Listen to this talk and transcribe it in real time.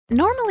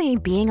Normally,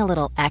 being a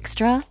little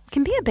extra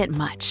can be a bit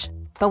much,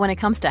 but when it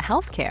comes to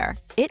healthcare,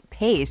 it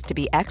pays to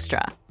be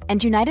extra.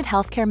 And United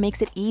Healthcare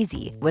makes it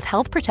easy with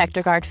Health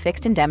Protector Guard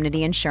fixed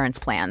indemnity insurance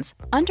plans.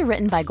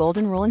 Underwritten by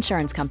Golden Rule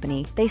Insurance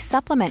Company, they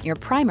supplement your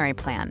primary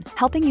plan,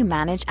 helping you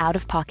manage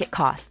out-of-pocket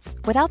costs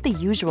without the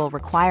usual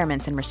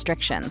requirements and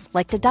restrictions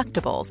like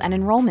deductibles and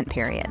enrollment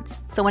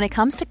periods. So when it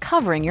comes to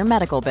covering your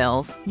medical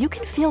bills, you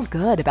can feel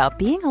good about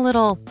being a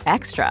little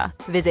extra.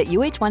 Visit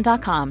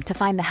uh1.com to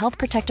find the Health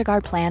Protector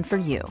Guard plan for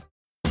you.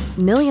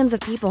 Millions of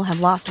people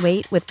have lost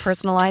weight with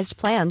personalized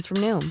plans from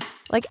Noom.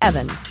 Like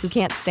Evan, who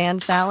can't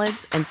stand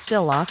salads and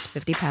still lost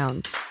 50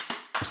 pounds.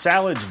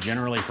 Salads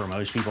generally for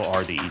most people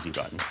are the easy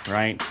button,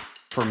 right?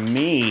 For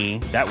me,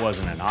 that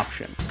wasn't an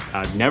option.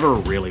 I never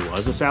really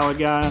was a salad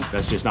guy.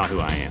 That's just not who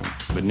I am.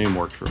 But Noom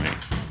worked for me.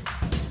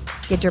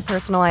 Get your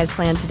personalized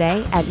plan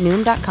today at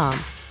Noom.com.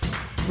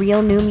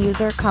 Real Noom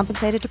user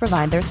compensated to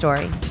provide their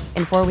story.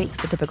 In 4 weeks,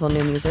 the typical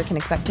Noom user can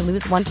expect to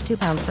lose 1 to 2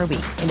 pounds per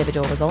week.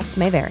 Individual results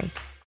may vary.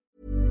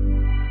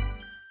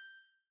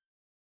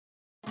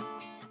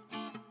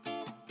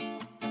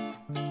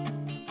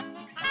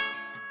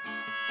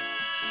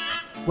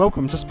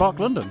 Welcome to Spark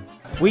London.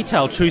 We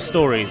tell true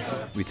stories.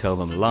 We tell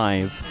them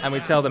live. And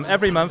we tell them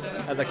every month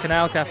at the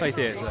Canal Cafe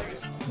Theatre.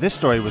 This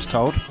story was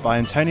told by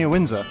Antonia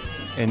Windsor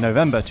in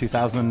November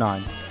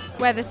 2009.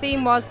 Where the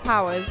theme was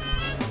powers.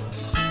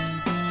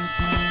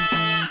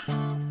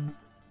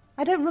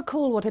 I don't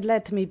recall what had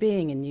led to me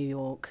being in New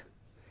York.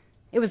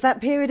 It was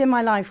that period in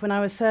my life when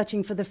I was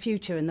searching for the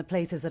future in the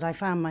places that I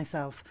found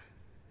myself.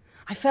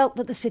 I felt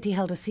that the city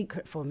held a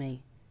secret for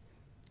me.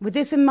 With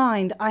this in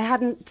mind, I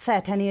hadn't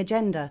set any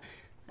agenda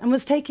and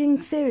was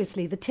taking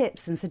seriously the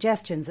tips and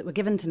suggestions that were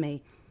given to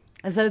me,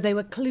 as though they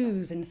were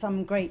clues in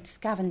some great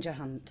scavenger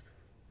hunt.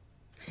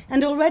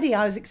 And already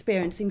I was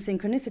experiencing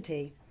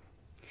synchronicity.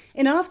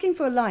 In asking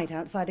for a light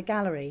outside a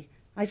gallery,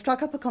 I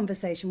struck up a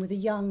conversation with a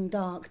young,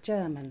 dark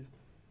German.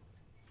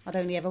 I'd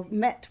only ever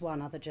met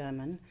one other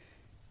German,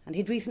 and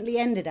he'd recently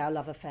ended our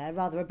love affair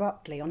rather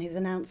abruptly on his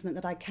announcement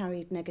that I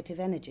carried negative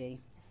energy.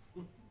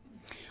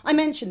 I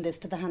mentioned this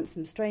to the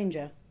handsome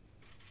stranger.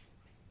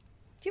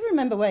 Do you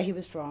remember where he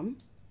was from?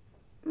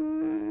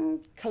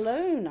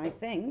 Cologne, I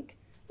think.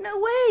 No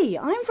way,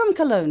 I'm from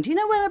Cologne. Do you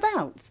know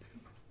whereabouts?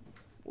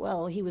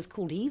 Well, he was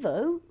called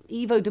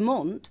Ivo de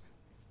Mont.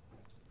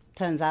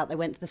 Turns out they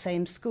went to the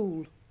same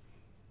school.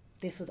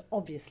 This was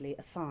obviously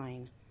a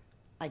sign.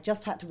 I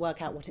just had to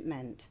work out what it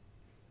meant.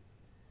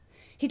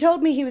 He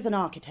told me he was an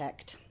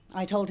architect.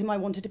 I told him I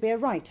wanted to be a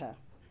writer.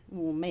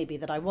 Or maybe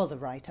that I was a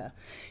writer.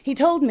 He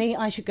told me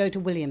I should go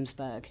to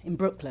Williamsburg in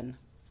Brooklyn.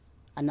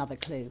 Another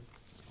clue.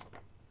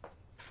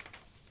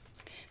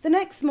 The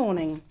next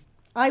morning,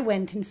 I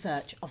went in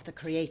search of the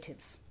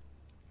creatives.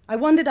 I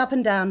wandered up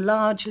and down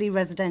largely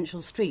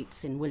residential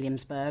streets in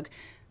Williamsburg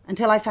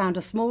until I found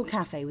a small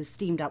cafe with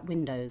steamed-up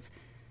windows.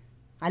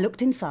 I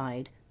looked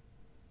inside,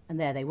 and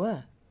there they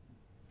were.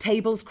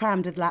 Tables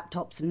crammed with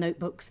laptops and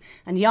notebooks,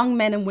 and young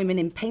men and women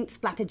in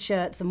paint-splattered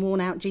shirts and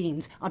worn-out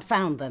jeans. I'd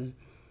found them.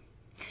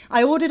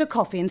 I ordered a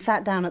coffee and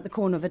sat down at the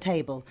corner of a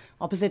table,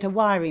 opposite a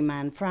wiry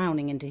man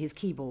frowning into his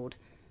keyboard.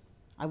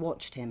 I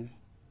watched him.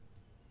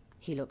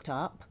 He looked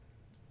up.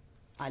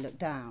 I looked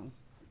down.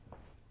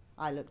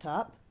 I looked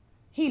up.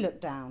 He looked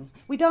down.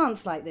 We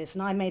danced like this,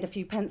 and I made a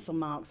few pencil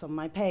marks on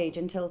my page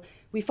until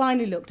we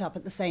finally looked up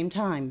at the same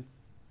time.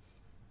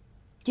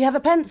 "Do you have a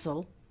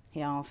pencil?"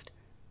 he asked.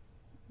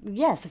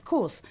 "Yes, of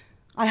course."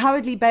 I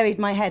hurriedly buried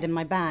my head in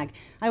my bag.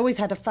 I always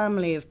had a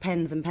family of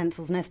pens and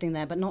pencils nesting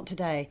there, but not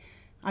today.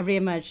 I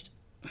re-emerged.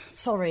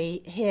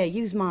 "Sorry, here,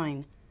 use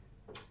mine."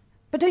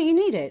 "But don't you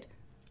need it?"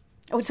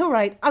 "Oh, it's all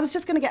right. I was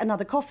just going to get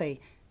another coffee."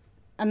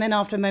 And then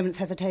after a moment's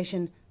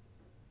hesitation,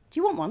 "Do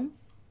you want one?"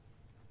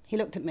 He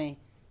looked at me.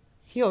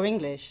 "You're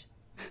English."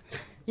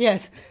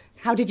 "Yes.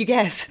 How did you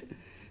guess?"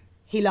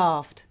 He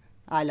laughed.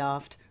 I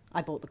laughed.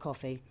 I bought the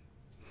coffee.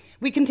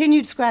 We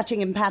continued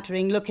scratching and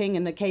pattering, looking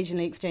and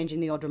occasionally exchanging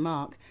the odd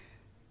remark.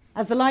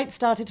 As the lights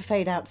started to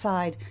fade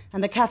outside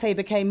and the cafe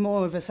became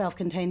more of a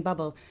self-contained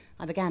bubble,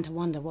 I began to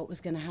wonder what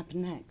was going to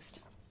happen next.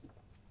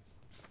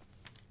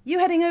 "You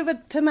heading over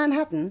to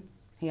Manhattan?"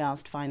 he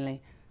asked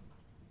finally.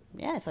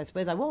 "Yes, I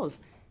suppose I was."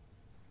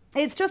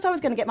 "It's just I was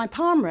going to get my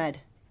palm read.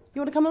 You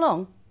want to come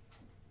along?"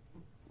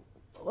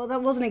 Well,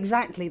 that wasn't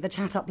exactly the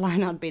chat-up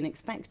line I'd been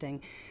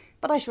expecting,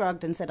 but I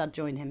shrugged and said I'd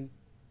join him.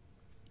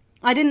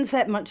 I didn't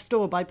set much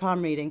store by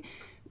palm reading,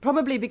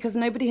 probably because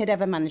nobody had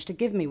ever managed to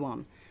give me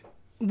one.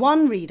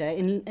 One reader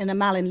in a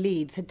Mal in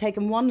Leeds had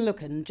taken one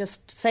look and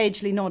just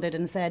sagely nodded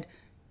and said,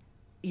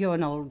 "You're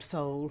an old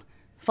soul,"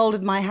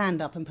 folded my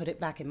hand up and put it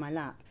back in my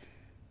lap.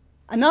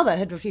 Another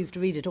had refused to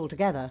read it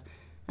altogether,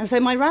 and so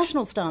my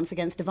rational stance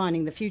against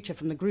divining the future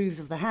from the grooves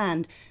of the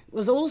hand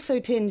was also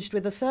tinged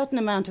with a certain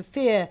amount of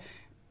fear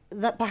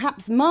that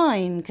perhaps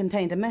mine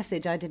contained a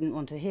message I didn't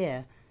want to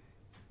hear.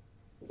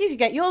 "You could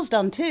get yours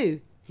done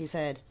too," he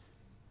said.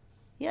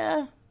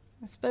 "Yeah,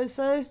 I suppose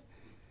so,"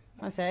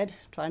 I said,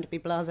 trying to be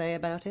blasé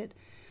about it.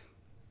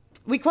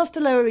 We crossed to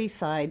Lower East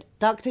Side,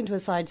 ducked into a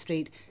side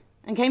street,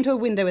 and came to a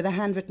window with a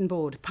handwritten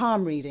board,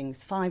 palm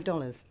readings,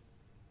 $5.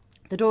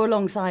 The door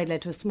alongside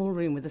led to a small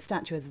room with a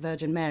statue of the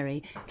Virgin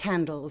Mary,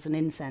 candles and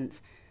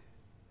incense.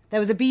 There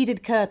was a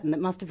beaded curtain that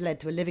must have led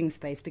to a living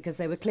space because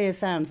there were clear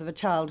sounds of a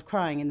child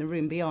crying in the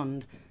room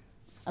beyond.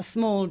 A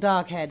small,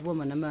 dark-haired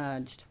woman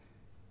emerged.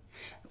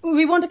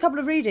 "We want a couple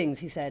of readings,"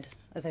 he said,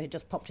 as though he'd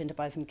just popped in to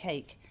buy some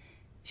cake.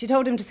 She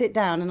told him to sit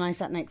down, and I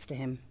sat next to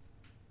him.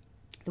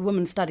 The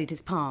woman studied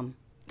his palm,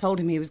 told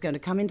him he was going to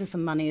come into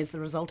some money as the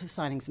result of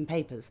signing some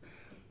papers.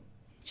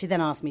 She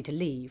then asked me to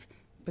leave,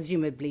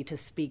 presumably to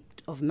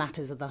speak of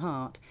matters of the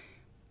heart.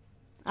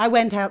 I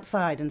went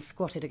outside and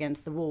squatted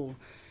against the wall,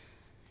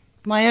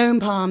 my own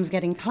palms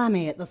getting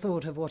clammy at the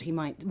thought of what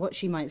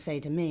she might say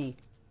to me.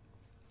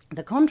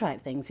 The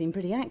contract thing seemed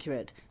pretty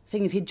accurate,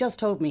 seeing as he'd just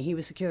told me he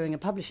was securing a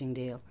publishing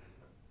deal.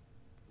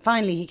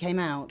 Finally he came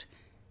out.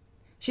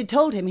 She'd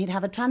told him he'd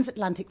have a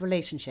transatlantic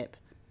relationship,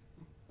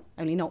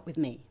 only not with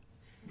me.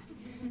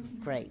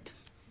 Great.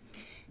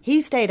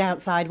 He stayed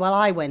outside while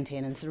I went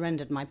in and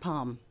surrendered my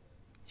palm.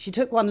 She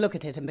took one look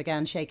at it and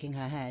began shaking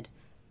her head.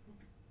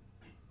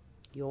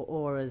 "Your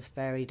aura's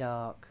very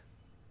dark,"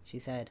 she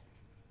said.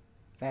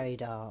 "Very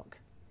dark."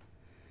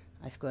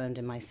 I squirmed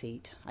in my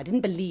seat. I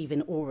didn't believe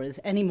in auras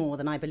any more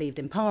than I believed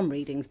in palm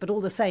readings, but all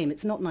the same,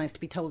 it's not nice to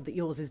be told that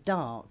yours is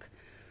dark.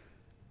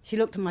 She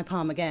looked at my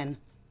palm again.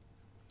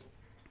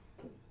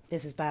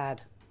 "This is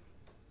bad.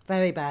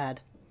 Very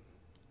bad."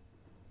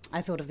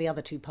 I thought of the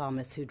other two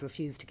palmists who'd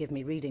refused to give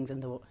me readings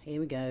and thought,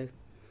 here we go.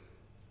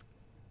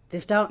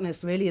 This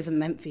darkness really isn't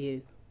meant for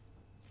you.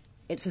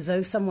 It's as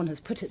though someone has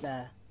put it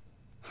there.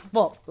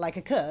 What, like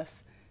a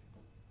curse?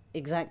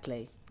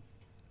 Exactly,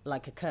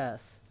 like a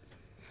curse.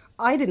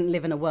 I didn't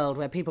live in a world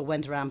where people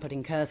went around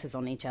putting curses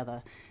on each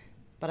other,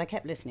 but I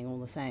kept listening all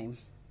the same.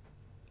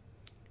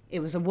 It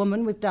was a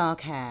woman with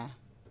dark hair.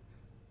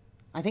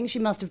 I think she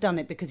must have done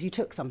it because you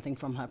took something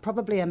from her,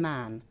 probably a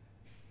man.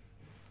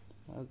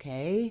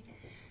 Okay.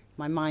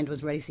 My mind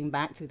was racing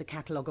back through the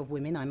catalogue of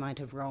women I might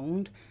have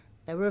wronged.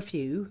 There were a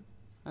few,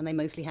 and they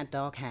mostly had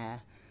dark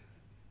hair.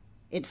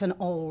 It's an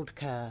old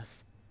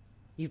curse.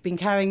 You've been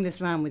carrying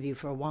this round with you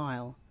for a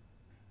while.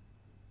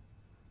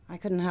 I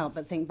couldn't help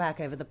but think back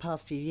over the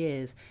past few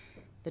years.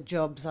 The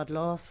jobs I'd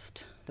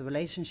lost, the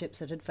relationships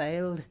that had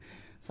failed,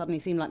 suddenly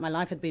seemed like my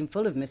life had been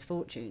full of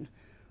misfortune.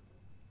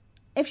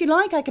 If you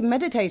like, I can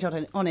meditate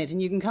on it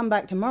and you can come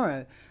back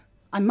tomorrow.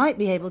 I might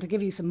be able to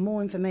give you some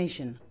more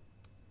information.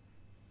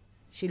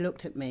 She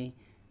looked at me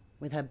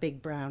with her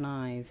big brown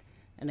eyes,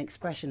 an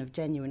expression of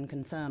genuine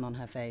concern on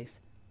her face.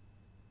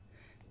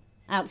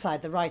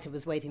 Outside, the writer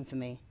was waiting for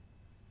me.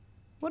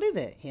 "What is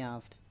it?" he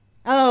asked.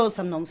 "Oh,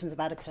 some nonsense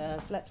about a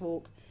curse. Let's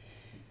walk."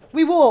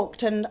 We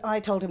walked, and I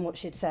told him what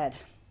she'd said.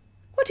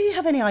 "Well, do you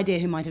have any idea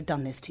who might have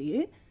done this to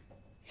you?"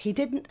 He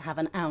didn't have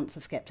an ounce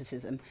of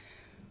scepticism.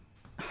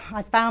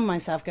 I found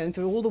myself going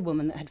through all the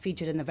women that had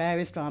featured in the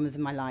various dramas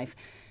in my life,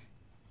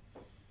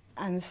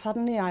 and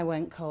suddenly I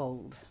went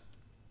cold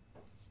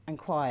and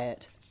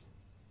quiet.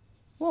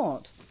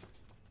 "What?"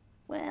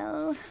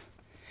 "Well,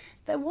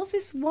 there was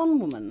this one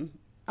woman."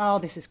 Oh,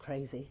 this is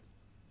crazy.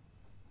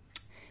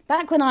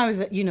 Back when I was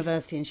at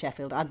university in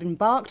Sheffield, I'd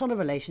embarked on a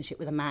relationship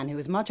with a man who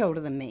was much older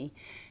than me,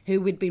 who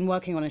we'd been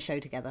working on a show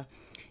together.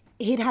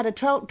 He'd had a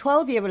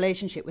 12-year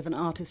relationship with an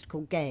artist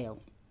called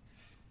Gail,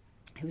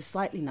 who was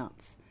slightly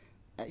nuts.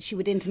 She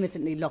would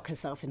intermittently lock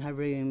herself in her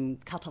room,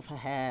 cut off her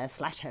hair,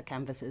 slash her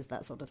canvases,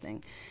 that sort of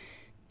thing.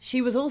 She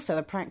was also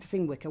a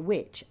practising Wicca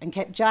witch and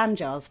kept jam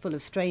jars full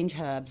of strange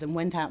herbs and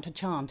went out to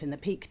chant in the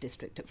Peak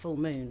District at full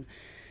moon.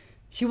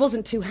 She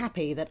wasn't too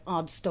happy that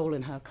I'd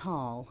stolen her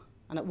Carl,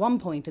 and at one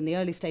point in the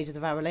early stages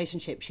of our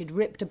relationship, she'd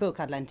ripped a book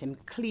I'd lent him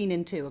clean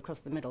in two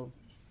across the middle.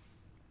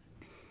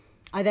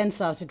 I then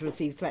started to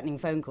receive threatening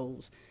phone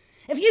calls.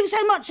 "If you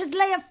so much as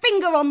lay a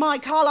finger on my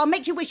Carl, I'll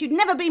make you wish you'd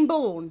never been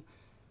born."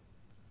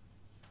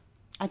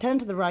 I turned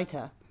to the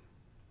writer.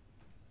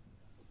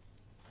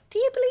 "Do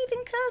you believe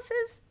in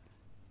curses?"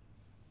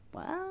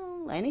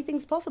 "Well,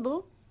 anything's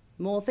possible.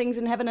 More things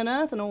in heaven and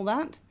earth and all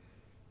that."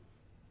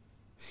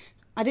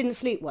 I didn't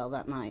sleep well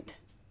that night.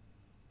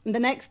 The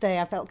next day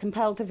I felt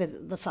compelled to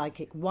visit the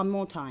psychic one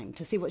more time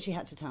to see what she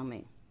had to tell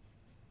me.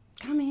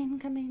 Come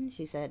in,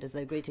 she said, as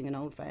though greeting an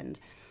old friend.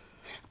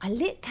 "I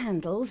lit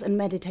candles and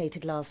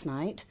meditated last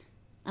night,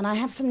 and I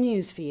have some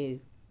news for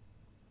you."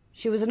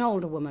 She was an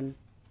older woman,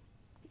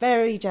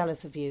 very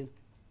jealous of you.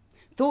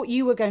 Thought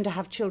you were going to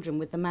have children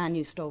with the man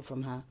you stole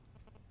from her.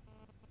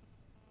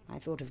 I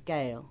thought of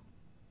Gail.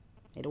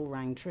 It all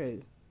rang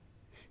true.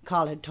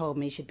 Carl had told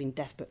me she'd been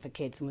desperate for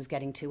kids and was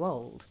getting too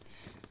old.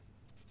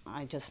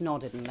 I just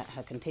nodded and let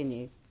her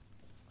continue.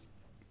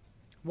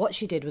 What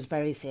she did was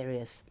very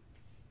serious.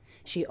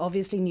 She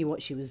obviously knew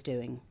what she was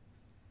doing.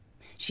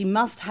 She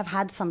must have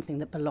had something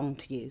that belonged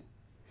to you.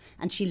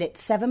 And she lit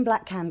 7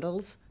 black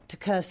candles to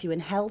curse you in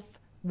health,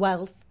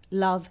 wealth,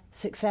 love,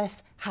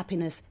 success,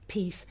 happiness,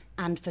 peace,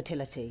 and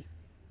fertility.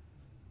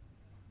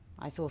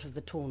 I thought of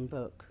the torn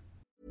book.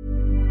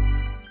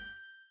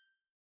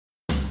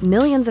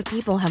 Millions of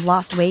people have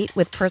lost weight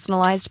with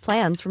personalized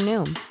plans from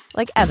Noom.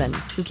 Like Evan,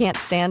 who can't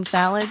stand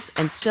salads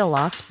and still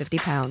lost 50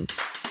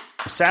 pounds.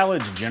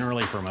 Salads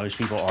generally for most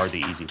people are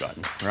the easy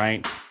button,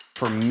 right?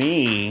 For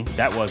me,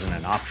 that wasn't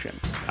an option.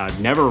 I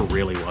never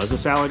really was a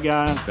salad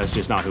guy. That's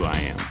just not who I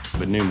am.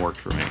 But Noom worked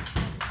for me.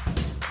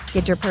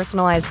 Get your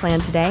personalized plan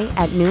today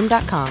at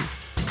Noom.com.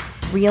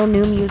 Real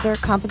Noom user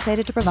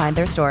compensated to provide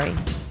their story.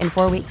 In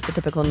 4 weeks, the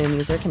typical Noom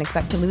user can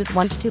expect to lose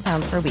 1 to 2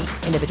 pounds per week.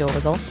 Individual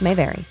results may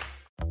vary.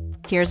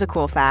 Here's a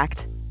cool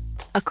fact.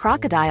 A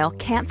crocodile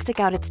can't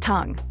stick out its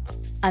tongue.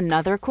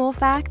 Another cool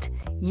fact,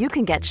 you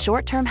can get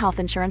short-term health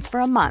insurance for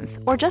a month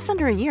or just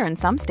under a year in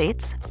some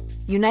states.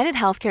 United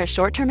Healthcare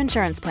short-term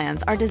insurance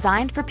plans are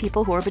designed for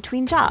people who are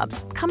between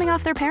jobs, coming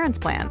off their parents'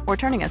 plan, or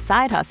turning a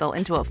side hustle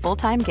into a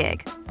full-time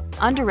gig.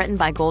 Underwritten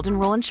by Golden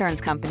Rule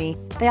Insurance Company,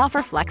 they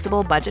offer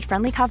flexible,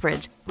 budget-friendly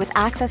coverage with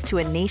access to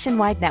a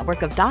nationwide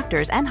network of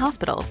doctors and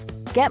hospitals.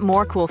 Get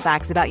more cool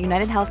facts about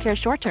United Healthcare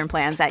short-term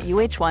plans at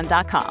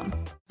uh1.com.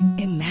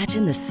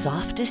 Imagine the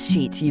softest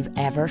sheets you've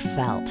ever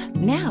felt.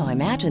 Now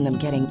imagine them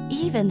getting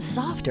even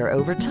softer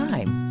over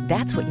time.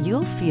 That's what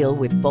you'll feel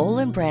with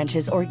Boll &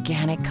 Branch's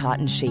organic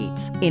cotton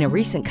sheets. In a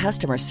recent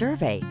customer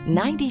survey,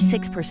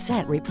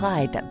 96%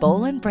 replied that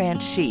Boll &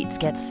 Branch sheets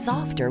get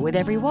softer with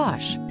every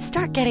wash.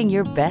 Start getting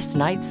your best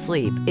night's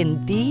sleep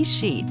in these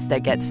sheets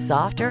that get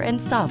softer and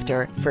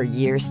softer for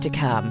years to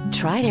come.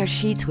 Try their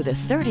sheets with a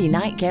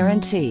 30-night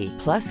guarantee.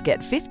 Plus, get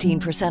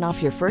 15%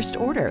 off your first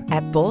order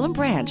at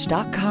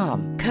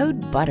bollandbranch.com.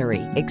 Code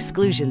BUTTERY.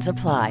 Exclusions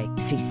apply.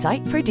 See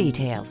site for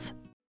details.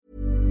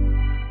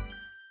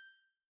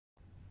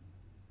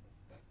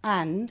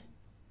 And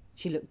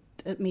she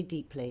looked at me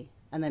deeply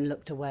and then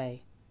looked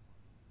away.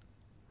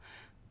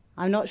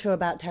 I'm not sure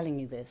about telling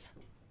you this.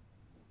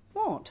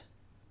 What?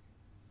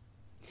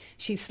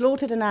 She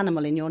slaughtered an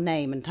animal in your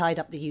name and tied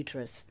up the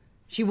uterus.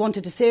 She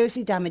wanted to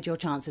seriously damage your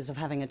chances of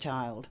having a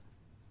child.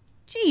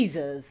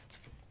 Jesus!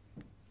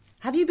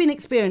 Have you been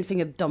experiencing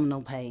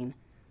abdominal pain?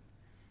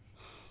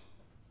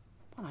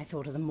 I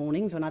thought of the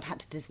mornings when I'd had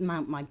to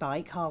dismount my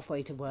bike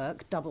halfway to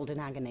work, doubled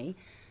in agony.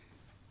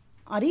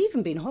 I'd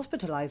even been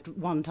hospitalised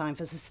one time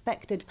for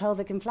suspected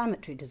pelvic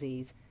inflammatory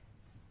disease.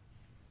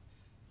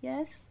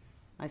 Yes,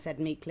 I said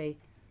meekly.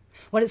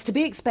 Well, it's to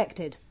be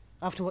expected,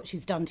 after what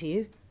she's done to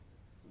you.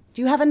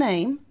 Do you have a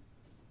name?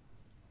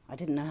 I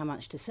didn't know how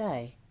much to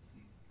say.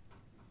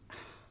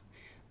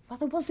 Well,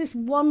 there was this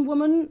one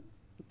woman,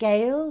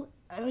 Gail.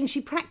 I mean,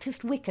 she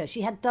practised Wicca.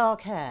 She had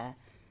dark hair.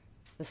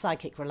 The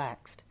psychic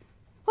relaxed.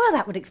 Well,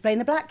 that would explain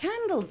the black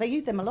candles. They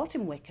use them a lot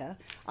in Wicca.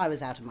 I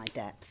was out of my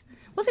depth.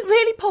 Was it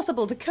really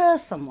possible to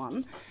curse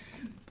someone?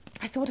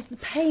 I thought of the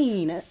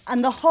pain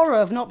and the horror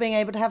of not being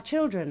able to have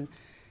children.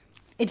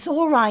 It's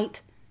all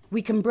right.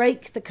 We can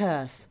break the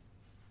curse.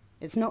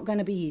 It's not going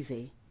to be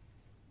easy.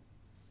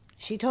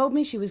 She told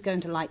me she was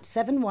going to light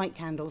 7 white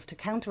candles to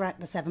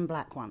counteract the 7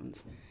 black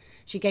ones.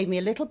 She gave me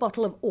a little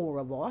bottle of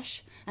Aura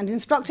Wash and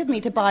instructed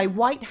me to buy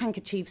white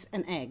handkerchiefs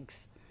and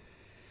eggs.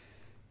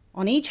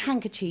 On each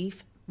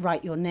handkerchief,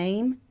 write your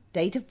name,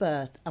 date of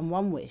birth, and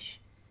 1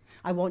 wish.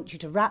 I want you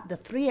to wrap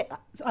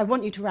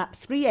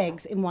 3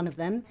 eggs in one of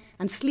them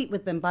and sleep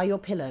with them by your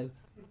pillow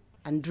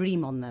and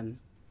dream on them.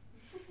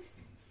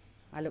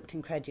 I looked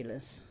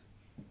incredulous.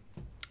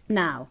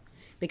 Now,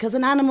 because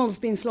an animal's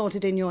been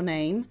slaughtered in your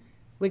name,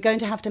 we're going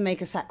to have to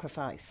make a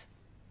sacrifice.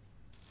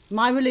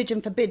 My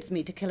religion forbids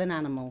me to kill an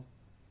animal,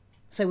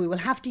 so we will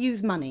have to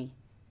use money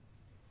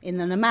in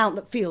an amount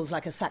that feels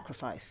like a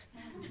sacrifice.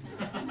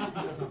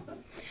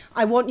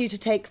 I want you to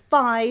take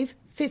 5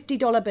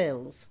 $50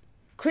 bills,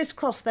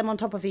 crisscross them on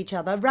top of each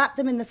other, wrap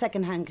them in the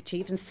second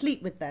handkerchief and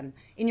sleep with them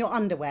in your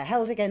underwear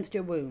held against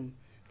your womb.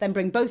 Then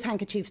bring both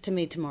handkerchiefs to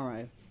me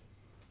tomorrow.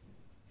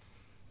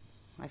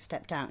 I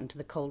stepped out into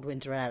the cold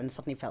winter air and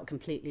suddenly felt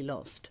completely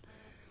lost.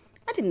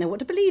 I didn't know what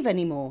to believe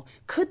anymore.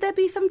 Could there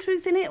be some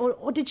truth in it,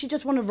 or did she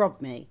just want to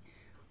rob me?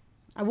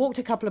 I walked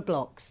a couple of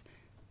blocks,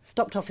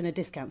 stopped off in a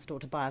discount store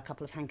to buy a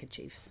couple of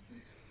handkerchiefs.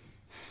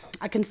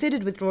 I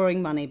considered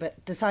withdrawing money,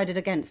 but decided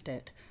against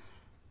it.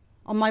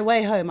 On my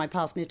way home, I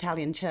passed an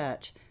Italian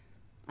church.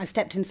 I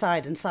stepped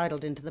inside and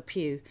sidled into the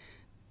pew.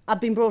 I'd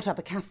been brought up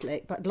a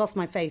Catholic, but lost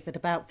my faith at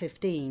about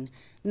 15.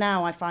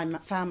 Now I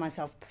found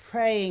myself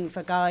praying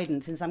for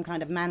guidance in some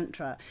kind of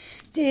mantra.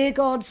 Dear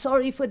God,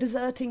 sorry for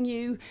deserting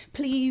you.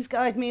 Please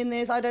guide me in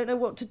this. I don't know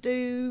what to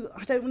do.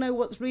 I don't know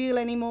what's real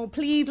anymore.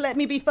 Please let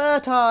me be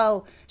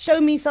fertile. Show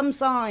me some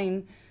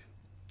sign.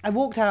 I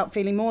walked out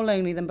feeling more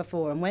lonely than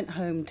before and went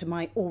home to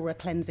my aura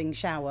cleansing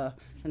shower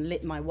and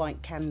lit my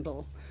white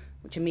candle,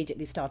 which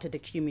immediately started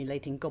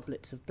accumulating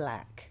goblets of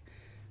black.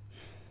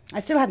 I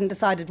still hadn't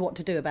decided what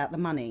to do about the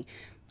money.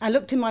 I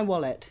looked in my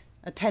wallet,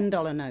 a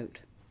 $10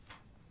 note.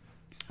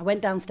 I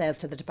went downstairs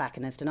to the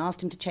tobacconist and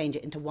asked him to change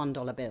it into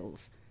 $1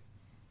 bills.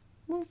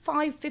 Well,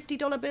 5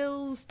 $50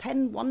 bills,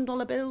 10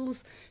 $1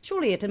 bills.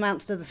 Surely it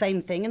amounts to the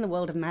same thing in the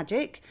world of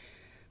magic.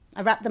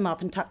 I wrapped them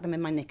up and tucked them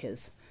in my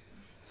knickers.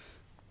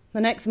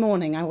 The next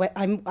morning,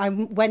 I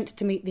went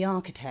to meet the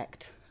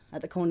architect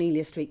at the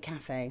Cornelia Street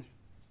Cafe.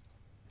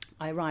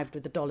 I arrived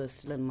with the dollars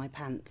still in my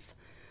pants.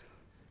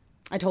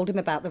 I told him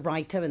about the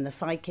writer and the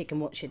psychic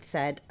and what she'd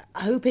said,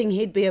 hoping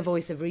he'd be a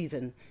voice of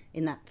reason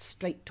in that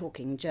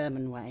straight-talking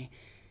German way.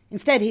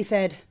 Instead, he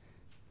said,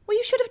 "Well,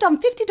 you should have done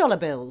 $50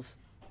 bills."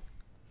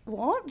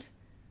 "What?"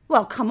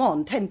 "Well, come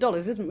on,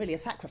 $10 isn't really a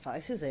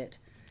sacrifice, is it?"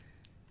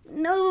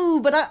 "No,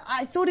 but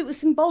I thought it was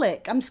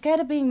symbolic. I'm scared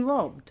of being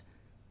robbed."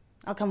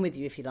 "I'll come with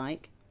you if you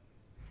like."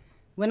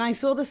 When I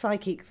saw the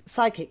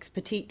psychic's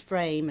petite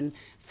frame and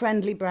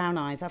friendly brown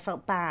eyes, I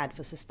felt bad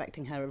for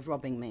suspecting her of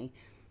robbing me.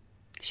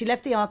 She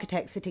left the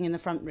architect sitting in the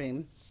front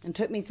room and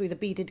took me through the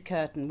beaded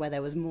curtain where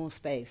there was more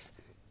space.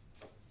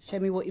 "Show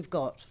me what you've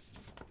got."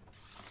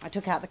 I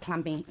took out the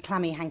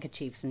clammy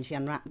handkerchiefs and she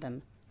unwrapped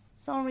them.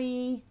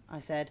 "Sorry," I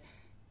said.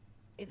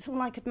 "It's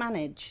all I could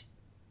manage."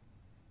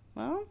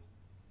 "Well,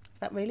 if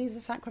that really is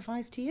a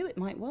sacrifice to you, it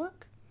might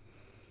work."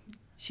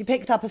 She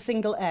picked up a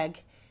single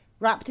egg,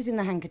 wrapped it in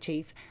the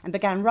handkerchief, and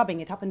began rubbing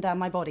it up and down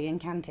my body,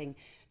 incanting,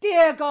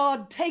 "Dear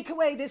God, take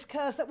away this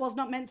curse that was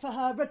not meant for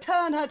her.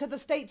 Return her to the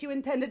state you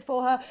intended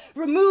for her.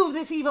 Remove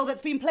this evil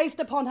that's been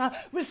placed upon her.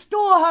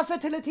 Restore her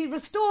fertility.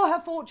 Restore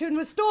her fortune.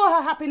 Restore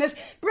her happiness.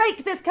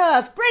 Break this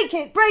curse. Break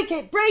it, break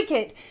it, break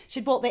it."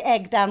 She'd brought the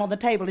egg down on the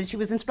table and she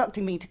was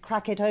instructing me to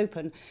crack it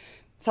open.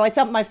 So I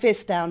thumped my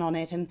fist down on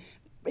it and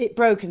it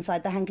broke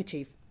inside the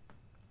handkerchief.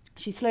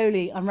 She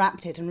slowly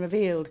unwrapped it and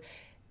revealed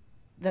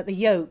that the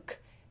yolk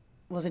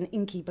was an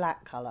inky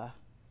black colour.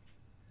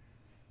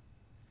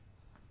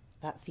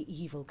 "That's the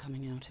evil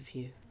coming out of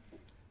you."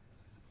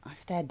 I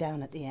stared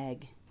down at the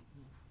egg.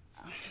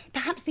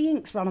 "Perhaps the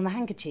ink's run on the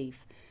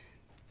handkerchief."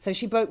 So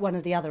she broke one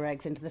of the other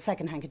eggs into the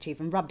second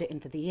handkerchief and rubbed it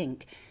into the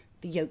ink.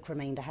 The yolk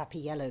remained a happy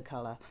yellow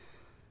colour.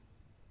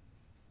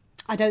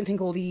 "I don't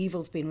think all the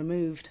evil's been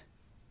removed.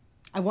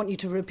 I want you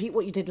to repeat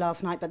what you did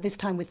last night, but this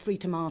time with 3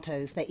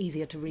 tomatoes. They're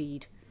easier to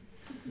read.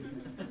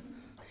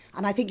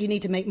 And I think you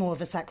need to make more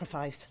of a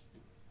sacrifice.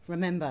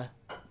 Remember,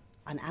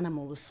 an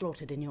animal was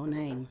slaughtered in your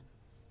name."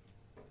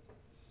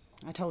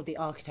 I told the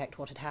architect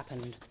what had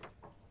happened.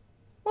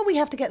 "Well, we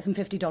have to get some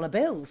 $50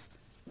 bills."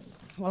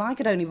 Well, I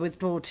could only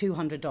withdraw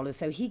 $200,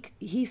 so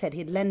he said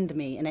he'd lend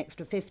me an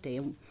extra 50,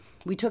 and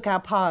we took our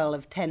pile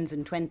of 10s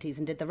and 20s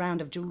and did the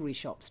round of jewellery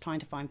shops trying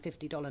to find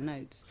 $50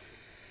 notes.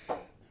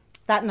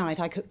 That night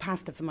I cooked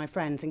pasta for my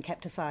friends and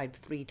kept aside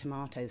 3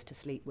 tomatoes to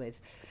sleep with.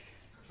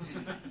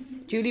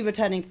 Julie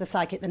returning to the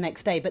psychic the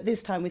next day, but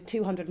this time with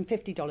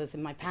 $250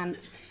 in my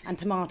pants and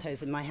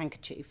tomatoes in my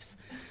handkerchiefs.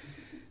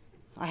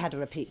 I had a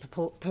repeat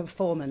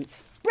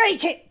performance.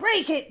 "Break it,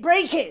 break it,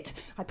 break it!"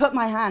 I put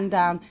my hand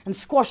down and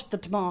squashed the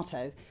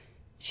tomato.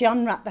 She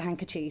unwrapped the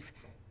handkerchief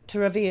to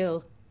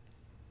reveal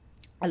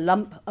a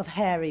lump of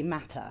hairy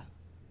matter.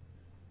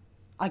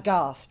 I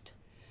gasped.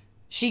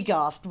 She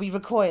gasped. We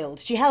recoiled.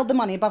 She held the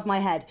money above my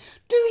head.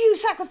 "Do you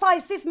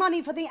sacrifice this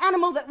money for the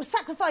animal that was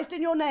sacrificed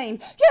in your name?"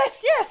 "Yes,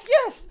 yes,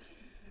 yes!"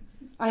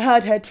 I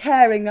heard her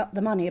tearing up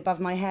the money above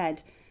my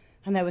head,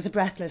 and there was a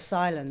breathless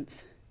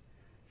silence.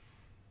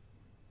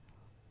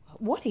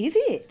 "What is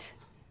it?"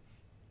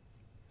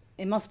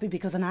 "It must be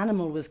because an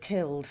animal was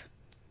killed.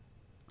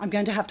 I'm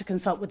going to have to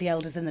consult with the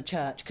elders in the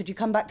church. Could you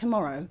come back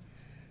tomorrow?"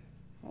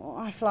 "Oh,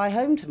 I fly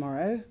home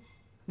tomorrow."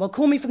 "Well,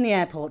 call me from the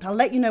airport. I'll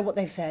let you know what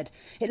they've said.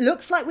 It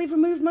looks like we've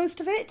removed most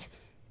of it,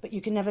 but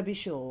you can never be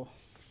sure."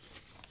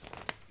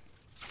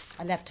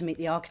 I left to meet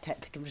the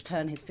architect to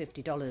return his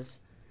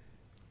 $50.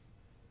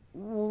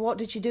 "What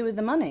did she do with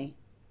the money?"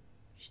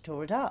 "She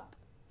tore it up."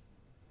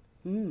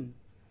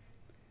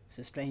 It's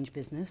a strange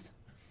business.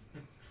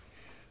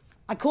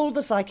 I called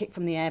the psychic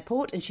from the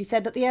airport and she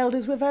said that the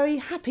elders were very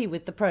happy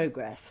with the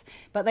progress,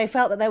 but they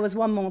felt that there was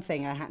one more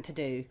thing I had to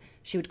do.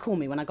 She would call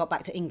me when I got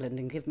back to England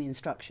and give me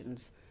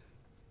instructions.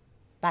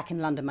 Back in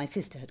London, my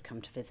sister had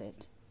come to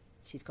visit.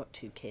 She's got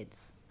 2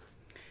 kids.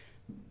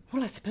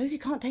 "Well, I suppose you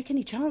can't take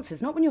any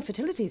chances, not when your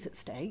fertility's at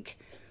stake,"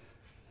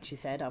 she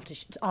said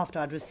after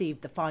I'd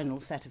received the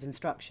final set of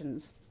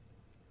instructions.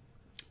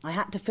 I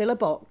had to fill a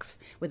box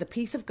with a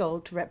piece of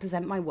gold to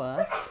represent my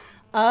worth,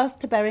 earth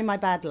to bury my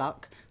bad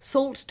luck,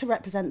 salt to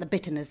represent the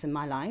bitterness in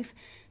my life,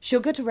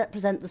 sugar to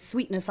represent the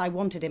sweetness I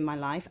wanted in my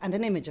life, and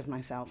an image of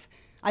myself.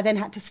 I then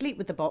had to sleep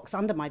with the box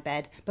under my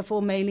bed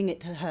before mailing it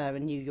to her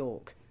in New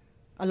York,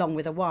 along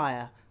with a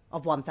wire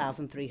of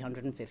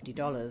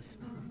 $1,350.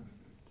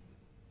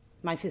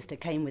 My sister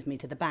came with me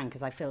to the bank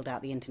as I filled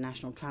out the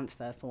international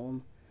transfer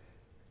form.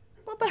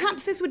 Well,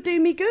 perhaps this would do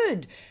me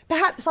good.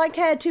 Perhaps I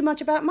cared too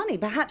much about money.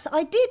 Perhaps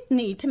I did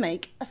need to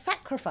make a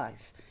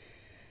sacrifice.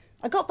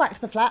 I got back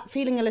to the flat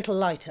feeling a little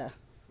lighter.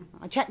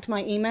 I checked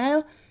my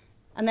email,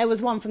 and there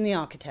was one from the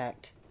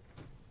architect.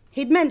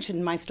 He'd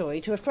mentioned my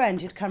story to a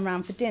friend who'd come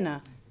round for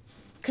dinner.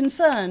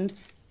 Concerned,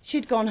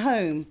 she'd gone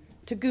home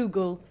to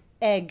Google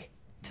egg,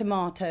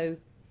 tomato,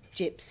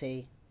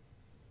 gypsy.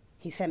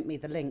 He sent me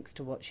the links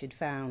to what she'd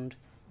found.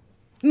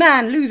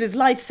 Man loses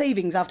life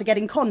savings after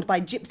getting conned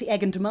by gypsy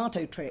egg and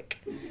tomato trick.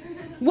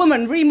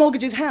 Woman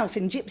remortgages house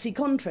in gypsy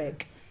con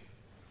trick.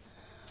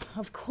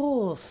 Of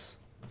course.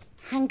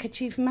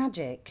 Handkerchief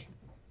magic.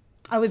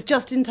 I was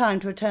just in time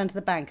to return to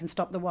the bank and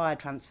stop the wire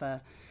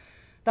transfer.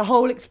 The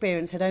whole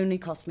experience had only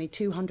cost me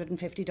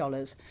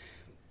 $250.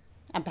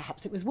 And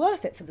perhaps it was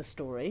worth it for the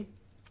story.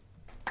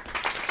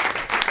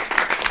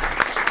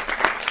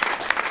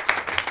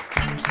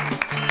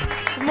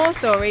 For more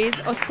stories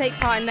or to take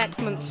part in next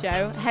month's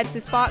show, head to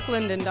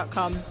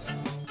sparklondon.com.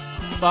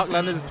 Spark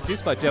London is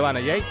produced by Joanna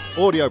Yates.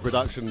 Audio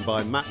production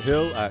by Matt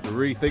Hill at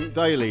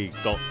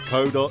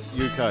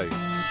rethinkdaily.co.uk.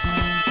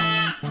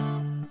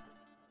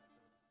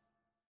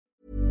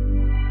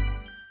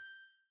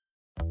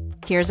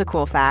 Here's a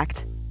cool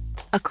fact.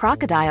 A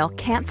crocodile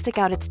can't stick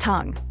out its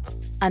tongue.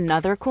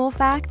 Another cool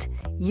fact,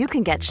 you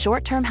can get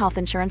short-term health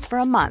insurance for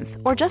a month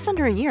or just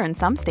under a year in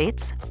some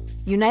states.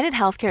 United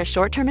Healthcare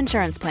short-term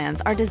insurance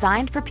plans are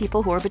designed for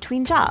people who are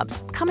between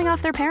jobs, coming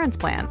off their parents'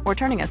 plan, or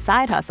turning a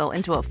side hustle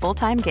into a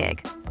full-time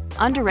gig.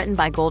 Underwritten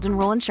by Golden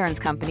Rule Insurance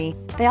Company,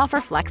 they offer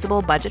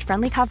flexible,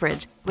 budget-friendly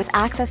coverage with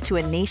access to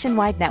a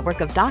nationwide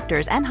network of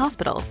doctors and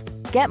hospitals.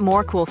 Get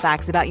more cool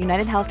facts about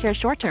United Healthcare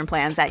short-term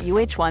plans at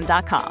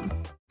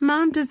uh1.com.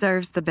 Mom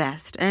deserves the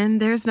best,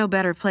 and there's no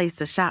better place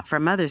to shop for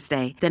Mother's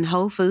Day than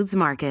Whole Foods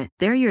Market.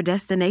 They're your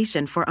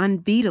destination for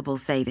unbeatable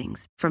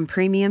savings, from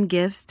premium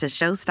gifts to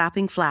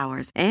show-stopping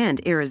flowers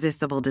and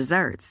irresistible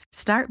desserts.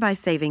 Start by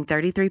saving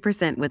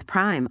 33% with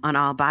Prime on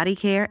all body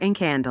care and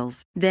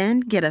candles.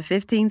 Then get a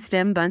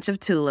 15-stem bunch of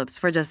tulips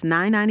for just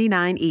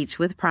 $9.99 each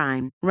with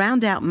Prime.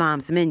 Round out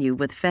Mom's menu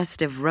with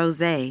festive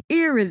rosé,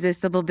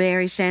 irresistible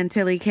berry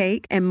chantilly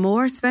cake, and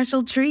more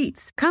special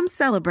treats. Come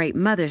celebrate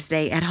Mother's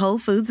Day at Whole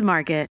Foods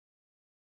Market.